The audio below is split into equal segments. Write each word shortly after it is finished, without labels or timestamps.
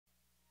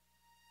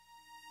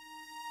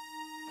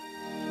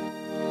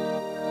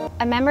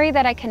A memory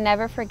that I can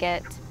never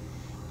forget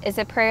is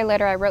a prayer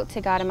letter I wrote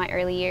to God in my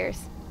early years.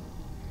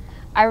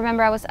 I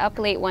remember I was up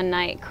late one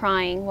night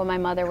crying while my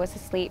mother was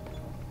asleep.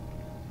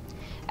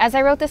 As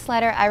I wrote this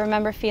letter, I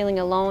remember feeling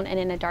alone and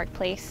in a dark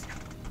place.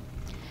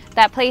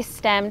 That place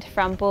stemmed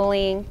from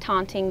bullying,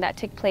 taunting that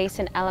took place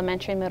in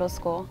elementary and middle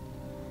school,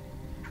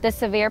 the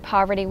severe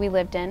poverty we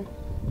lived in,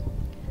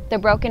 the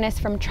brokenness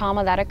from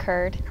trauma that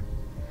occurred,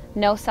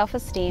 no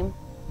self-esteem,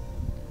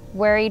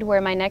 worried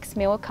where my next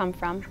meal would come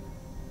from,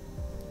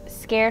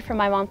 scared for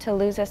my mom to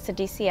lose us to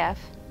DCF,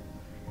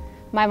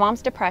 my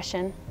mom's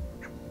depression,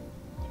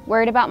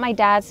 worried about my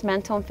dad's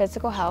mental and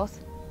physical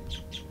health,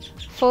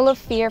 full of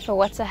fear for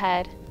what's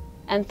ahead,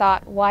 and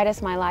thought, why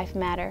does my life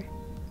matter?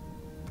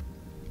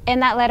 In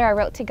that letter I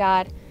wrote to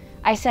God,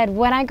 I said,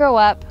 when I grow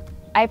up,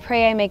 I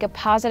pray I make a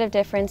positive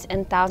difference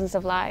in thousands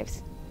of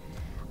lives.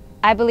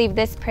 I believe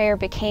this prayer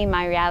became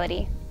my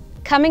reality.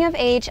 Coming of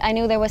age, I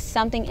knew there was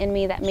something in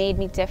me that made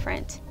me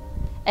different.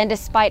 And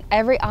despite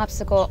every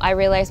obstacle, I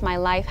realized my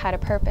life had a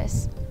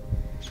purpose.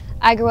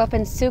 I grew up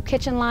in soup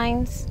kitchen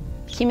lines,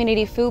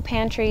 community food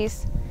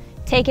pantries,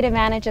 taking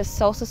advantage of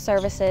social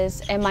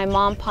services, and my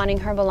mom pawning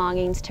her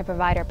belongings to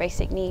provide our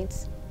basic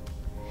needs.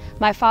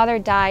 My father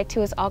died to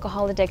his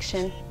alcohol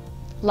addiction,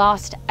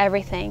 lost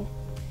everything,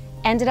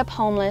 ended up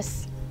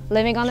homeless,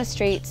 living on the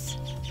streets,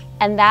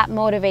 and that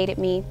motivated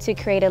me to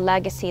create a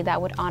legacy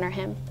that would honor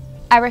him.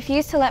 I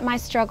refuse to let my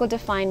struggle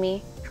define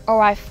me, or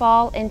I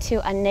fall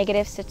into a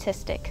negative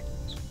statistic.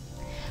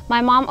 My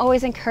mom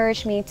always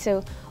encouraged me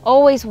to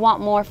always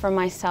want more for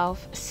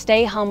myself,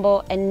 stay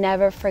humble, and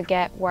never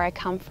forget where I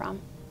come from.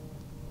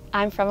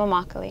 I'm from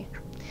Immokalee.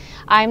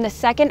 I'm the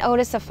second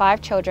oldest of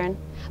 5 children,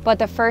 but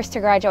the first to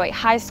graduate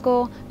high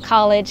school,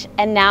 college,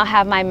 and now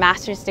have my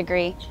master's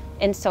degree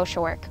in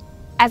social work.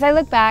 As I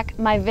look back,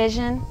 my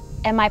vision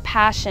and my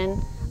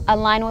passion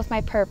align with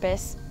my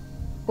purpose,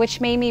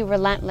 which made me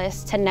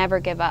relentless to never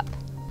give up.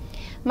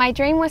 My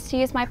dream was to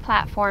use my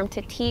platform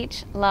to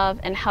teach, love,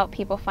 and help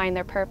people find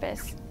their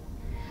purpose.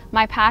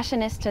 My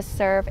passion is to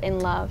serve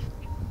and love.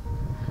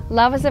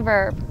 Love is a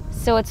verb,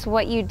 so it's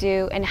what you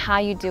do and how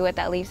you do it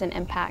that leaves an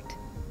impact.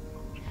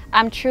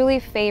 I'm truly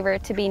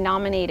favored to be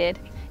nominated,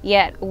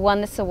 yet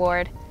won this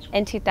award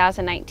in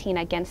 2019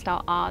 against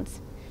all odds.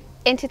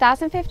 In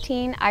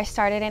 2015, I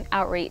started an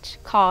outreach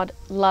called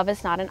Love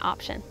is Not an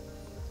Option.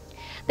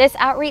 This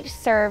outreach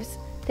serves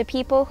the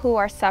people who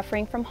are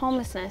suffering from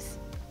homelessness.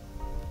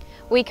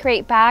 We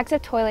create bags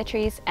of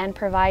toiletries and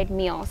provide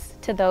meals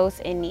to those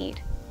in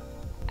need.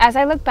 As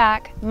I look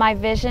back, my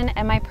vision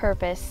and my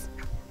purpose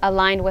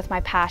aligned with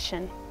my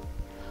passion,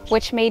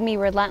 which made me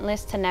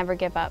relentless to never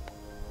give up.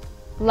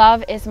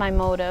 Love is my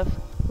motive.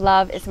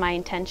 Love is my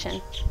intention.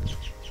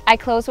 I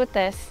close with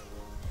this.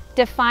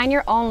 Define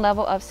your own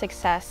level of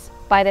success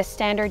by the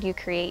standard you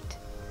create,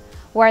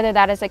 whether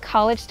that is a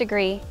college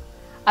degree,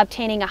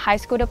 obtaining a high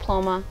school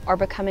diploma, or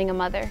becoming a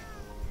mother.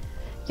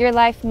 Your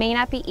life may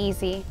not be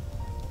easy,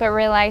 but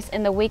realize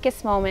in the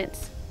weakest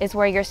moments is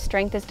where your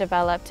strength is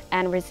developed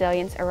and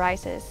resilience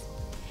arises.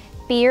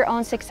 Be your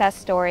own success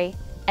story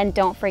and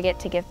don't forget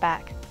to give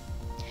back.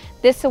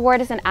 This award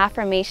is an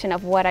affirmation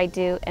of what I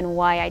do and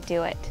why I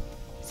do it.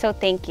 So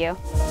thank you.